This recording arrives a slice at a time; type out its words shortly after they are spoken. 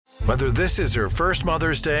Whether this is her first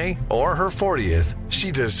Mother's Day or her 40th, she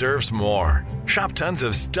deserves more. Shop tons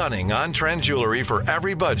of stunning on-trend jewelry for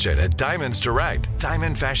every budget at Diamonds Direct.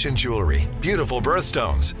 Diamond fashion jewelry, beautiful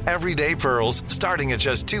birthstones, everyday pearls starting at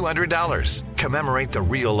just $200. Commemorate the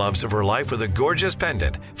real loves of her life with a gorgeous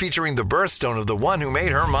pendant featuring the birthstone of the one who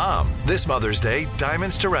made her mom. This Mother's Day,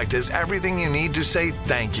 Diamonds Direct is everything you need to say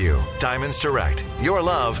thank you. Diamonds Direct. Your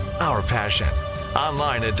love, our passion.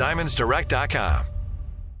 Online at diamondsdirect.com.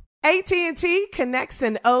 AT&T connects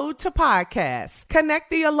an ode to podcasts.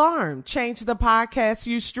 Connect the alarm. Change the podcast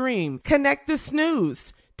you stream. Connect the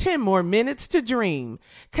snooze. 10 more minutes to dream.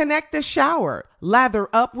 Connect the shower. Lather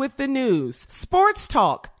up with the news. Sports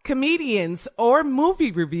talk, comedians, or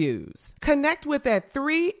movie reviews. Connect with that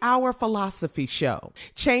 3-hour philosophy show.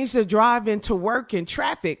 Change the drive into work in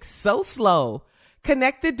traffic so slow.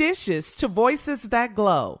 Connect the dishes to voices that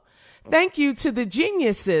glow. Thank you to the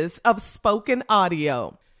geniuses of spoken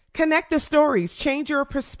audio. Connect the stories, change your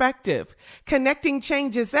perspective. Connecting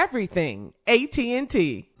changes everything.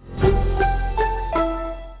 AT&T.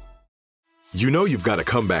 You know you've got a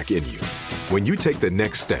comeback in you. When you take the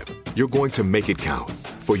next step, you're going to make it count.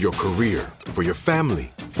 For your career, for your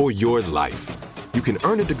family, for your life. You can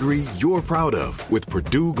earn a degree you're proud of with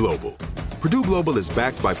Purdue Global. Purdue Global is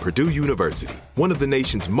backed by Purdue University, one of the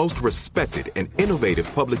nation's most respected and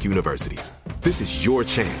innovative public universities. This is your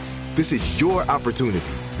chance. This is your opportunity.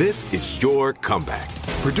 This is your comeback.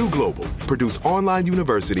 Purdue Global, Purdue's online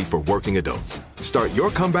university for working adults. Start your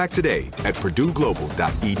comeback today at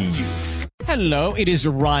purdueglobal.edu. Hello, it is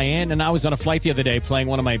Ryan, and I was on a flight the other day playing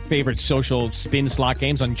one of my favorite social spin slot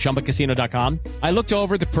games on ChumbaCasino.com. I looked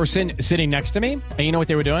over at the person sitting next to me, and you know what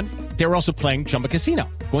they were doing? They were also playing Chumba Casino.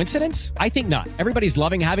 Coincidence? I think not. Everybody's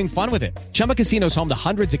loving having fun with it. Chumba Casino is home to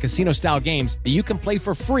hundreds of casino-style games that you can play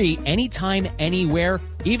for free anytime, anywhere,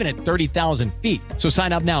 even at 30,000 feet. So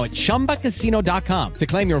sign up now at ChumbaCasino.com to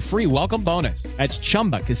claim your free welcome bonus. That's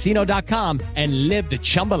ChumbaCasino.com and live the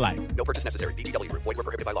Chumba life. No purchase necessary. VGW. Void where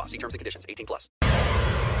prohibited by law. See terms and conditions.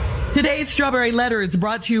 18+. Today's Strawberry Letter is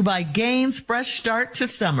brought to you by Gain's Fresh Start to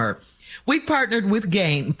Summer. We partnered with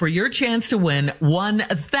Gain for your chance to win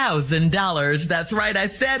 $1,000. That's right, I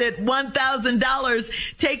said it,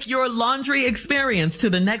 $1,000. Take your laundry experience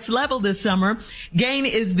to the next level this summer. Gain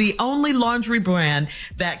is the only laundry brand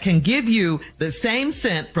that can give you the same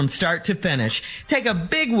scent from start to finish. Take a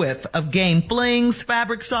big whiff of Gain flings,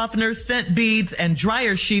 fabric softeners, scent beads, and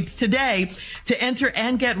dryer sheets today. To enter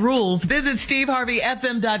and get rules, visit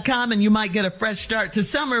SteveHarveyFM.com and you might get a fresh start to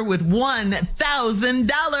summer with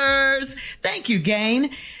 $1,000. Thank you, Gain.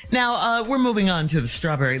 Now, we're moving on to the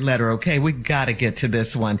Strawberry Letter, okay? We gotta get to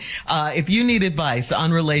this one. If you need advice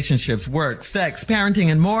on relationships, work, sex,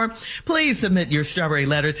 parenting, and more, please submit your Strawberry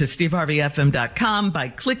Letter to SteveHarveyFM.com by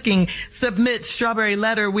clicking Submit Strawberry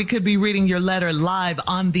Letter. We could be reading your letter live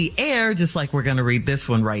on the air, just like we're gonna read this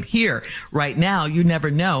one right here. Right now, you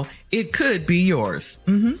never know. It could be yours.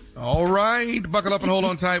 All right. Buckle up and hold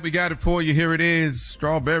on tight. We got it for you. Here it is.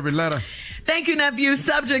 Strawberry Letter. Thank you, nephew.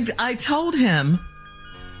 Subject, I told him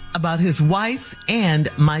about his wife and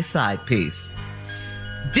my side piece.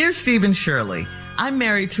 Dear Stephen Shirley, I'm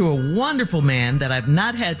married to a wonderful man that I've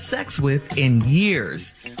not had sex with in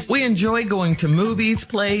years. We enjoy going to movies,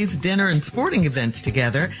 plays, dinner, and sporting events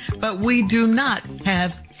together, but we do not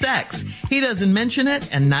have sex. He doesn't mention it,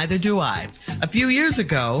 and neither do I. A few years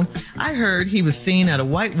ago, I heard he was seen at a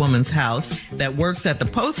white woman's house that works at the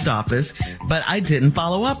post office, but I didn't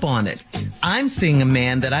follow up on it. I'm seeing a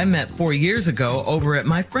man that I met 4 years ago over at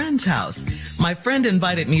my friend's house. My friend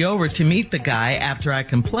invited me over to meet the guy after I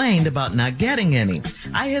complained about not getting any.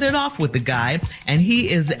 I hit it off with the guy, and he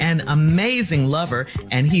is an amazing lover,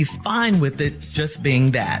 and he's fine with it just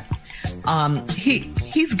being that.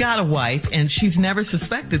 He's got a wife, and she's never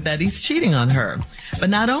suspected that he's cheating on her. But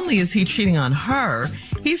not only is he cheating on her,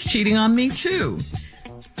 he's cheating on me too.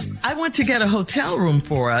 I went to get a hotel room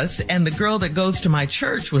for us, and the girl that goes to my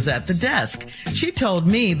church was at the desk. She told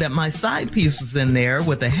me that my side piece was in there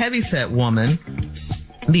with a heavyset woman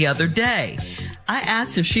the other day. I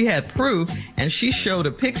asked if she had proof, and she showed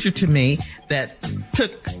a picture to me that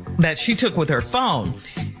she took with her phone.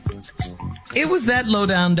 It was that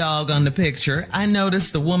low-down dog on the picture. I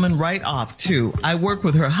noticed the woman right off, too. I work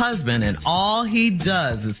with her husband, and all he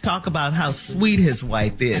does is talk about how sweet his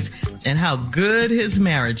wife is and how good his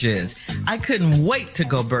marriage is. I couldn't wait to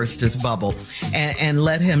go burst his bubble and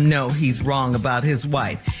let him know he's wrong about his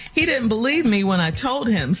wife. He didn't believe me when I told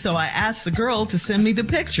him, so I asked the girl to send me the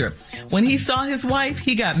picture. When he saw his wife,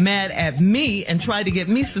 he got mad at me and tried to get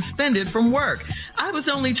me suspended from work. I was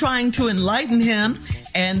only trying to enlighten him,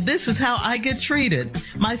 and this is how I get treated.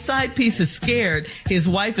 My side piece is scared his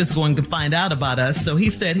wife is going to find out about us, so he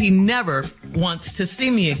said he never wants to see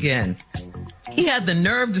me again. He had the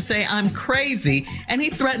nerve to say I'm crazy, and he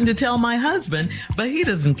threatened to tell my husband, but he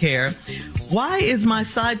doesn't care. Why is my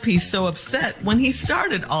side piece so upset when he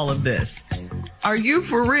started all of this? Are you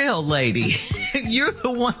for real, lady? You're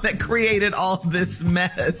the one that created all this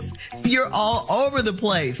mess. You're all over the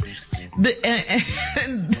place.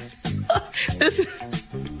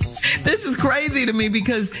 This is crazy to me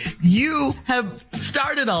because you have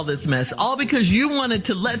started all this mess, all because you wanted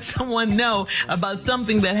to let someone know about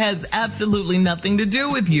something that has absolutely nothing to do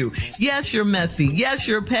with you. Yes, you're messy. Yes,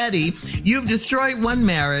 you're petty. You've destroyed one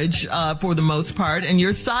marriage for the most part, and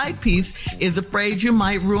your side piece is afraid you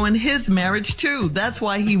might ruin his marriage too. That's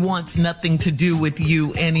why he wants nothing to do with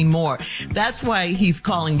you anymore. That's why he's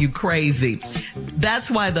calling you crazy. That's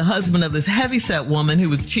why the husband of this heavyset woman who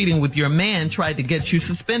was cheating with your man tried to get you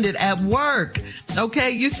suspended at work.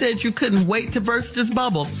 Okay, you said you couldn't wait to burst his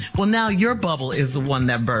bubble. Well, now your bubble is the one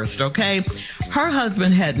that burst, okay? Her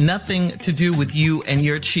husband had nothing to do with you and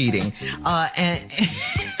your cheating.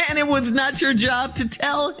 And it was not your job to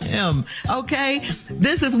tell him, okay?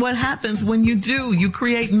 This is what happens when you do. You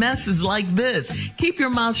create messes like this. Keep your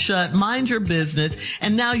mouth shut, mind your business,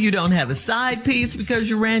 and now you don't have a side piece because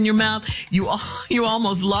you ran your mouth. You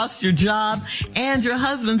almost lost your job, and your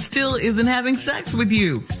husband still isn't having sex with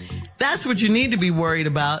you. That's what you need to be worried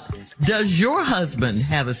about. Does your husband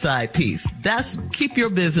have a side piece? Keep your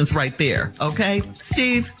business right there, okay?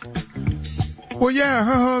 Steve? Well, yeah,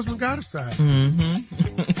 her husband got a side.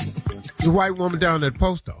 Mm-hmm. The white woman down at the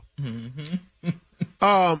post office.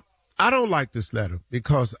 Mm-hmm. I don't like this letter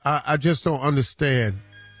because I just don't understand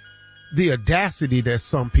the audacity that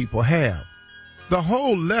some people have. The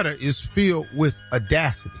whole letter is filled with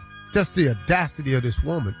audacity. Just the audacity of this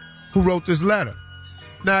woman who wrote this letter.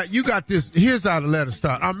 Now, you got this. Here's how the letter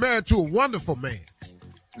starts. I'm married to a wonderful man.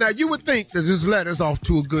 Now, you would think that this letter's off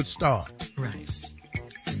to a good start. Right.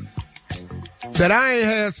 That I ain't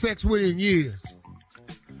had sex with in years.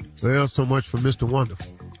 Well, so much for Mr.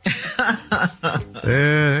 Wonderful.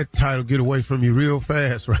 Yeah, that title get away from you real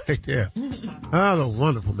fast right there. Oh, the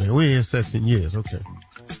wonderful man. We ain't had sex in years. Okay.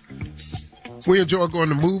 We enjoy going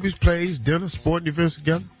to movies, plays, dinner, sporting events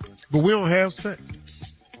together, but we don't have sex.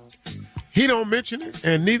 He don't mention it,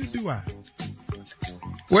 and neither do I.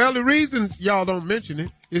 Well, the reason y'all don't mention it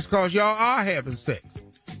is because y'all are having sex.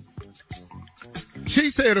 She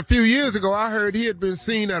said a few years ago, I heard he had been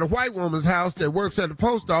seen at a white woman's house that works at the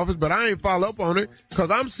post office, but I ain't follow up on it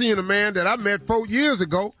because I'm seeing a man that I met 4 years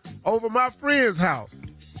ago over my friend's house.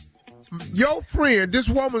 Your friend, this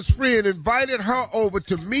woman's friend, invited her over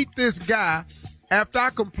to meet this guy after I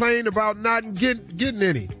complained about not getting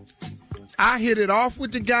any. I hit it off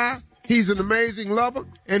with the guy. He's an amazing lover,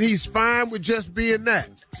 and he's fine with just being that.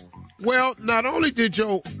 Well, not only did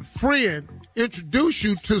your friend introduce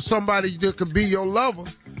you to somebody that could be your lover,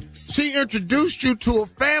 she introduced you to a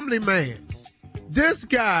family man. This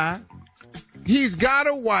guy, he's got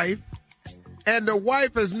a wife, and the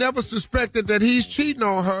wife has never suspected that he's cheating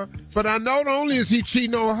on her, but I know not only is he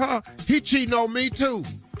cheating on her, he cheating on me too.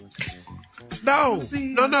 No.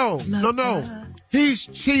 He's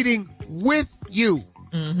cheating with you.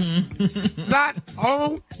 Mm-hmm. Not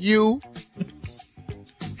on you.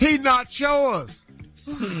 He not yours.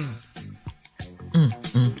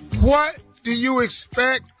 What do you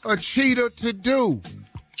expect a cheater to do?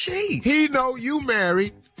 Cheat. He know you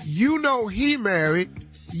married. You know he married.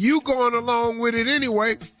 You going along with it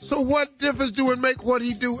anyway. So what difference do it make what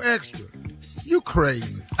he do extra? You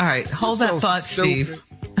crazy. All right. Hold that thought, Steve.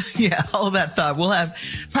 Yeah, hold that thought. We'll have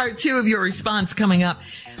part 2 of your response coming up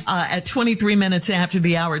at 23 minutes after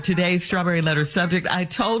the hour. Today's Strawberry Letter subject, I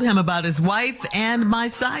told him about his wife and my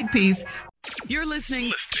side piece. You're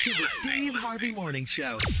listening to the Steve Harvey Morning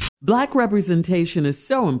Show. Black representation is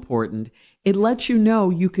so important. It lets you know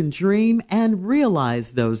you can dream and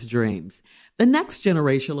realize those dreams. The next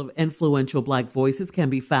generation of influential Black voices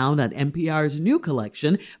can be found at NPR's new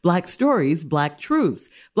collection, Black Stories, Black Truths.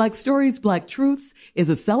 Black Stories, Black Truths is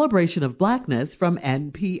a celebration of Blackness from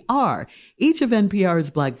NPR. Each of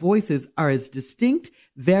NPR's Black voices are as distinct,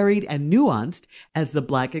 varied, and nuanced as the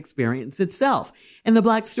Black experience itself. In the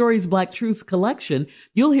Black Stories, Black Truths collection,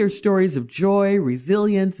 you'll hear stories of joy,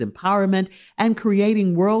 resilience, empowerment, and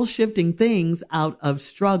creating world-shifting things out of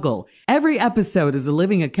struggle. Every episode is a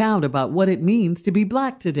living account about what it means to be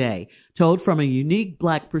Black today, told from a unique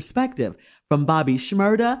Black perspective. From Bobby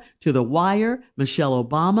Shmurda to The Wire, Michelle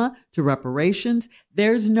Obama to reparations,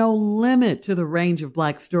 there's no limit to the range of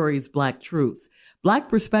Black Stories, Black Truths. Black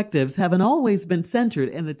perspectives haven't always been centered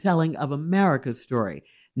in the telling of America's story.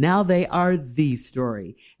 Now they are the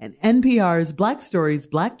story. In NPR's Black Stories,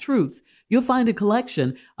 Black Truths, you'll find a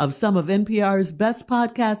collection of some of NPR's best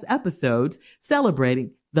podcast episodes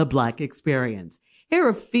celebrating the Black experience. Hear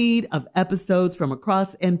a feed of episodes from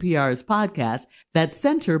across NPR's podcasts that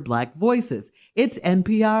center Black voices. It's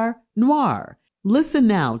NPR Noir. Listen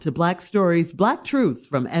now to Black Stories, Black Truths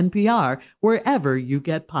from NPR wherever you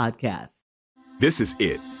get podcasts. This is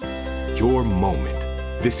it. Your moment.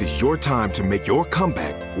 This is your time to make your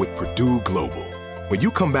comeback with Purdue Global. When you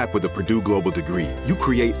come back with a Purdue Global degree, you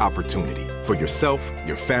create opportunity for yourself,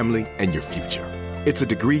 your family, and your future. It's a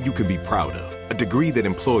degree you can be proud of, a degree that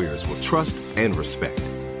employers will trust and respect.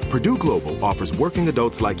 Purdue Global offers working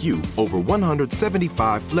adults like you over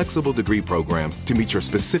 175 flexible degree programs to meet your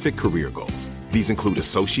specific career goals. These include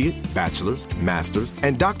associate, bachelor's, master's,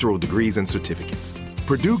 and doctoral degrees and certificates.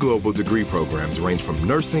 Purdue Global degree programs range from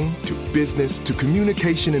nursing to business to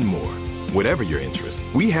communication and more. Whatever your interest,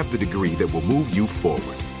 we have the degree that will move you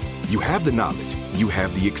forward. You have the knowledge, you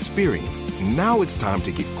have the experience. Now it's time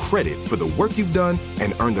to get credit for the work you've done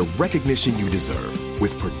and earn the recognition you deserve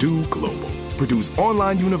with Purdue Global, Purdue's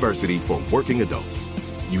online university for working adults.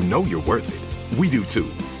 You know you're worth it. We do too.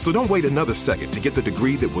 So don't wait another second to get the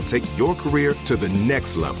degree that will take your career to the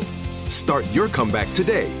next level. Start your comeback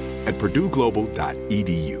today at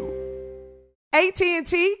purdueglobal.edu.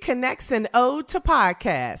 AT&T connects an ode to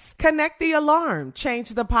podcasts. Connect the alarm.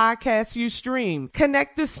 Change the podcast you stream.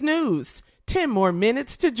 Connect the snooze. 10 more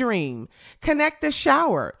minutes to dream. Connect the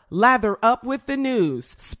shower. Lather up with the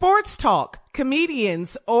news. Sports talk,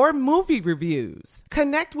 comedians, or movie reviews.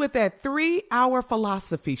 Connect with that 3-hour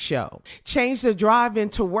philosophy show. Change the drive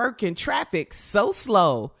into work in traffic so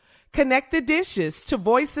slow. Connect the dishes to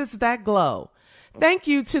voices that glow. Thank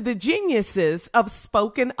you to the geniuses of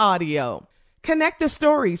spoken audio. Connect the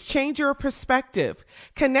stories, change your perspective.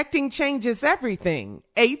 Connecting changes everything.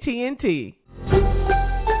 AT&T.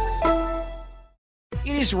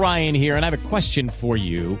 It is Ryan here, and I have a question for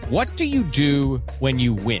you. What do you do when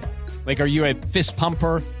you win? Like, are you a fist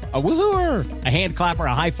pumper, a woohooer, a hand clapper,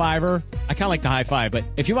 a high fiver? I kind of like the high five, but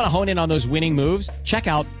if you want to hone in on those winning moves, check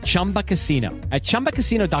out Chumba Casino. At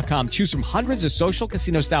ChumbaCasino.com, choose from hundreds of social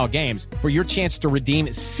casino-style games for your chance to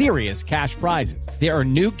redeem serious cash prizes. There are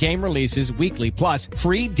new game releases weekly, plus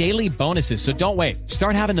free daily bonuses. So don't wait.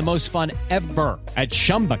 Start having the most fun ever at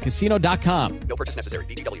ChumbaCasino.com. No purchase necessary.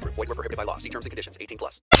 VGW. Void where prohibited by law. See terms and conditions. 18+.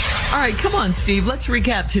 All right, come on, Steve. Let's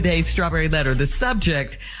recap today's Strawberry Letter. The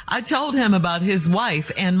subject, I told him about his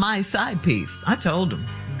wife and my side piece. I told him.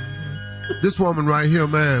 This woman right here,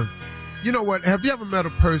 man, you know what? Have you ever met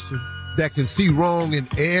a person that can see wrong in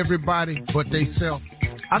everybody but they self?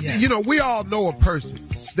 You know, we all know a person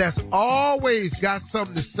that's always got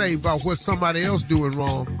something to say about what somebody else doing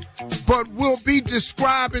wrong, but will be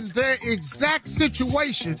describing their exact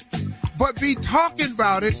situation, but be talking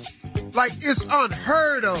about it like it's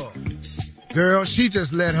unheard of. Girl, she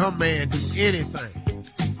just let her man do anything.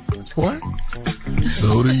 What?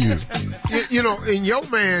 So do you. You know, and your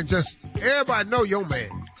man just, everybody know your man.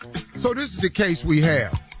 So this is the case we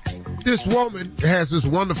have. This woman has this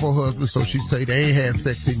wonderful husband, so she say they ain't had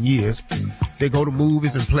sex in years. They go to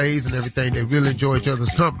movies and plays and everything. They really enjoy each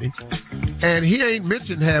other's company. And he ain't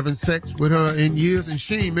mentioned having sex with her in years, and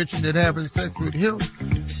she ain't mentioned it having sex with him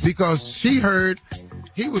because she heard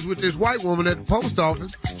he was with this white woman at the post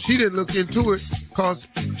office. She didn't look into it because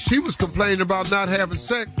she was complaining about not having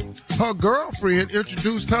sex. Her girlfriend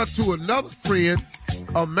introduced her to another friend,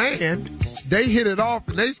 a man. They hit it off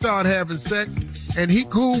and they started having sex, and he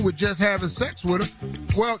cool with just having sex with her.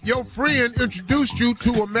 Well, your friend introduced you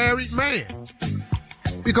to a married man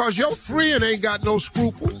because your friend ain't got no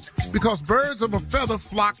scruples, because birds of a feather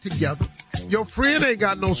flock together. Your friend ain't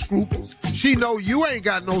got no scruples. She know you ain't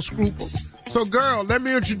got no scruples. So, girl, let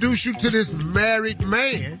me introduce you to this married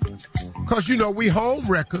man, because, you know, we home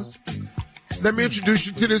wreckers. Let me introduce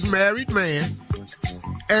you to this married man,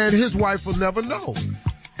 and his wife will never know.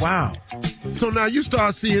 Wow. So now you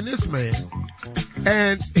start seeing this man,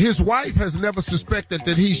 and his wife has never suspected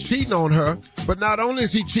that he's cheating on her, but not only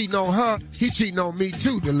is he cheating on her, he cheating on me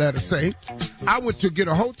too, the letter say. I went to get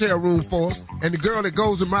a hotel room for us, and the girl that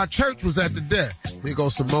goes to my church was at the desk. Here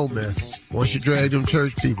goes some more mess. Once you drag them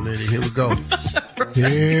church people in it, here we go.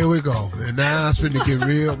 Here we go. And now it's finna get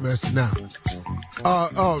real messy now.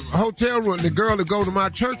 Hotel room, the girl that go to my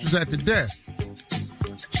church was at the desk.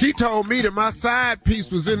 She told me that my side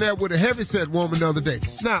piece was in there with a heavyset woman the other day.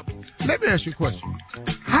 Now, let me ask you a question.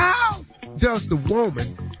 How does the woman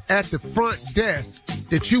at the front desk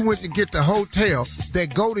that you went to get the hotel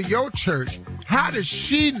that go to your church, how does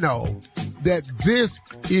she know that this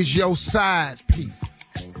is your side piece?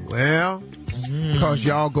 Well, because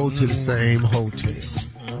y'all go to the same hotel.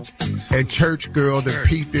 And church girl done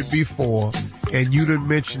peeped it before, and you done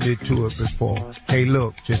mentioned it to her before. Hey,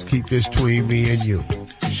 look, just keep this between me and you.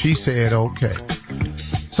 She said, okay.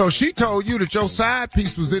 So she told you that your side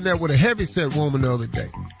piece was in there with a heavyset woman the other day.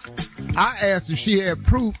 I asked if she had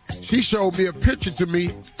proof. She showed me a picture to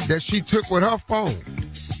me that she took with her phone.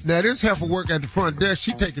 Now, this heifer work at the front desk.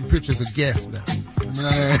 She taking pictures of guests now.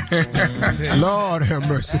 Lord have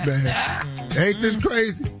mercy, man. Ain't this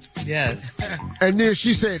crazy? Yes. And then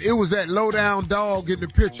she said it was that low-down dog in the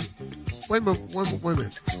picture. Wait a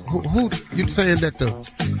minute. Who you saying that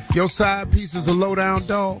your side piece is a low-down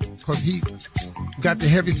dog because he got the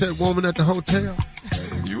heavyset woman at the hotel?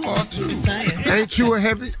 You are too. Ain't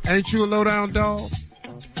you a low-down dog?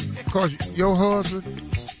 Because your husband,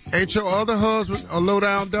 ain't your other husband a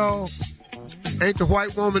low-down dog? Ain't the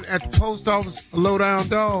white woman at the post office a low-down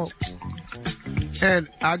dog? And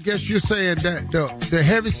I guess you're saying that the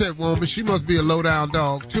heavyset woman, she must be a low-down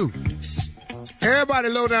dog, too. Everybody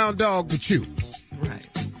low-down dog but you. Right.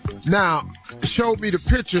 Now, showed me the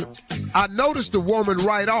picture. I noticed the woman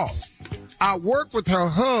right off. I work with her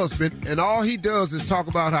husband, and all he does is talk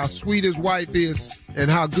about how sweet his wife is and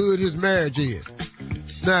how good his marriage is.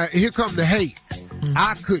 Now, here come the hate.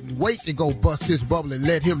 I couldn't wait to go bust his bubble and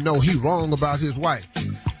let him know he wrong about his wife.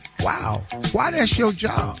 Wow. Why that's your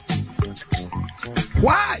job?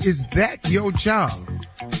 Why is that your job?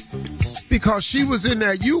 Because she was in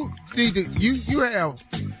there. You have,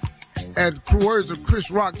 at the words of Chris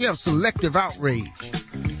Rock, you have selective outrage.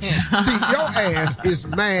 See, your ass is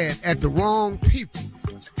mad at the wrong people.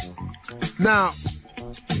 Now,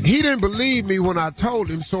 he didn't believe me when I told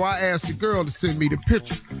him, so I asked the girl to send me the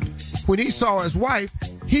picture. When he saw his wife,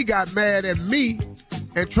 he got mad at me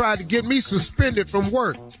and tried to get me suspended from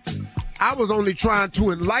work. I was only trying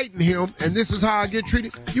to enlighten him, and this is how I get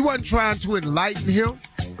treated. You wasn't trying to enlighten him.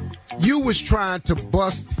 You was trying to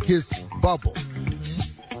bust his bubble.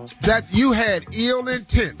 That you had ill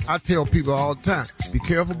intent. I tell people all the time, be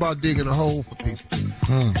careful about digging a hole for people.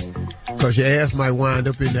 Because your ass might wind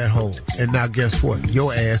up in that hole. And now guess what?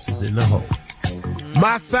 Your ass is in the hole.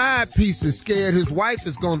 My side piece is scared his wife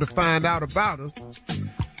is going to find out about us.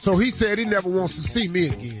 So he said he never wants to see me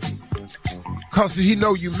again. Because he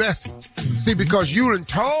know you messy. See, because you done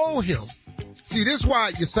told him. See, this is why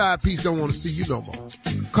your side piece don't want to see you no more.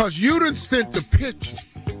 Because you done sent the picture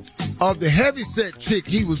of the heavyset chick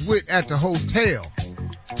he was with at the hotel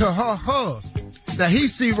to her husband. Now, he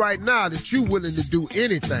see right now that you willing to do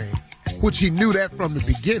anything, which he knew that from the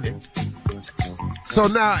beginning. So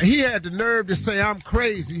now he had the nerve to say I'm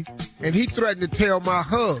crazy, and he threatened to tell my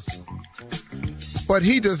husband. But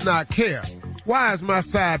he does not care. Why is my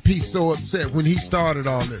side piece so upset when he started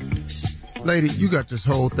all this? Lady, you got this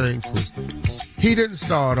whole thing twisted. He didn't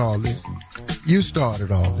start all this. You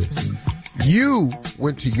started all this. You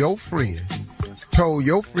went to your friend, told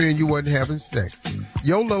your friend you wasn't having sex.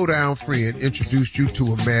 Your low-down friend introduced you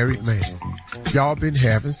to a married man. Y'all been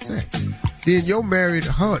having sex. Then your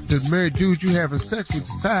the married dude you having sex with,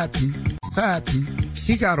 the side piece,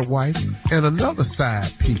 he got a wife and another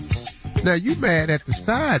side piece. Now you mad at the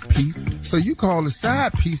side piece, so you call the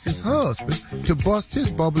side piece his husband to bust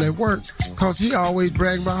his bubble at work because he always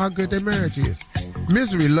bragging about how good their marriage is.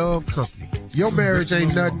 Misery love company. Your marriage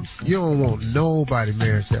ain't nothing. You don't want nobody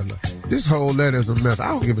marriage that love. This whole letter is a mess. I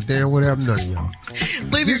don't give a damn what happened to none of y'all.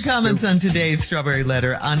 Leave your comments on today's Strawberry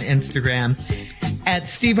Letter on Instagram at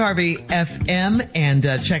Steve Harvey FM, and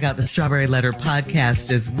check out the Strawberry Letter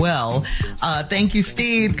podcast as well. Thank you,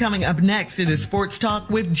 Steve. Coming up next, it is Sports Talk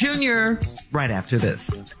with Junior right after this.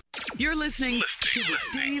 You're listening to the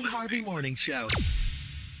Steve Harvey Morning Show.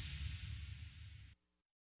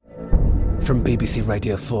 From BBC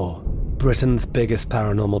Radio 4, Britain's biggest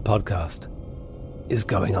paranormal podcast is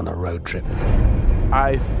going on a road trip.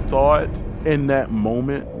 I thought in that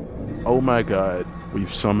moment, oh my God,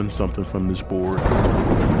 we've summoned something from this board.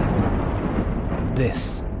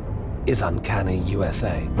 This is Uncanny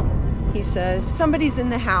USA. He says, somebody's in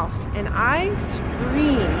the house, and I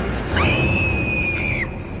screamed.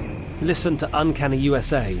 Listen to Uncanny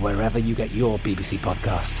USA wherever you get your BBC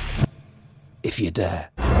podcasts, if you dare.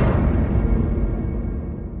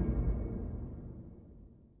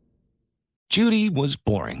 Judy was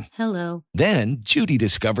boring. Hello. Then Judy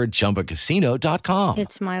discovered ChumbaCasino.com.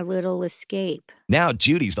 It's my little escape. Now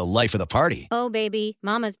Judy's the life of the party. Oh, baby,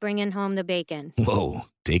 mama's bringing home the bacon. Whoa,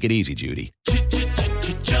 take it easy, Judy.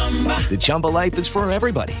 The Chumba life is for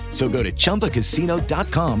everybody. So go to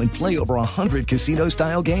ChumbaCasino.com and play over 100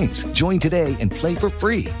 casino-style games. Join today and play for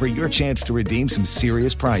free for your chance to redeem some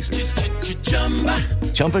serious prizes.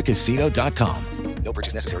 ChumbaCasino.com. No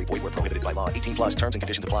purchase necessary. Void where prohibited by law. 18 plus terms and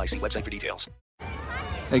conditions apply. See website for details.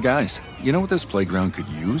 Hey guys, you know what this playground could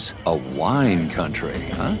use? A wine country,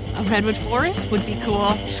 huh? A redwood forest would be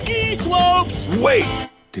cool. Ski slopes! Wait!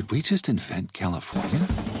 Did we just invent California?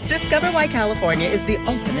 Discover why California is the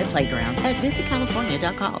ultimate playground at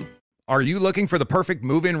visitcalifornia.com. Are you looking for the perfect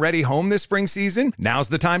move-in ready home this spring season? Now's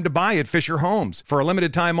the time to buy at Fisher Homes. For a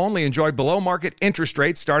limited time only, enjoy below-market interest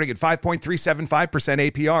rates starting at 5.375%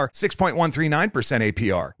 APR, 6.139%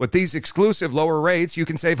 APR. With these exclusive lower rates, you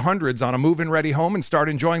can save hundreds on a move-in ready home and start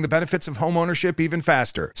enjoying the benefits of homeownership even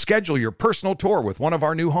faster. Schedule your personal tour with one of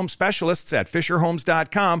our new home specialists at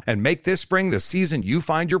FisherHomes.com and make this spring the season you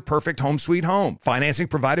find your perfect home sweet home. Financing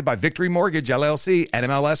provided by Victory Mortgage, LLC,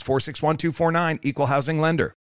 NMLS 461249, Equal Housing Lender.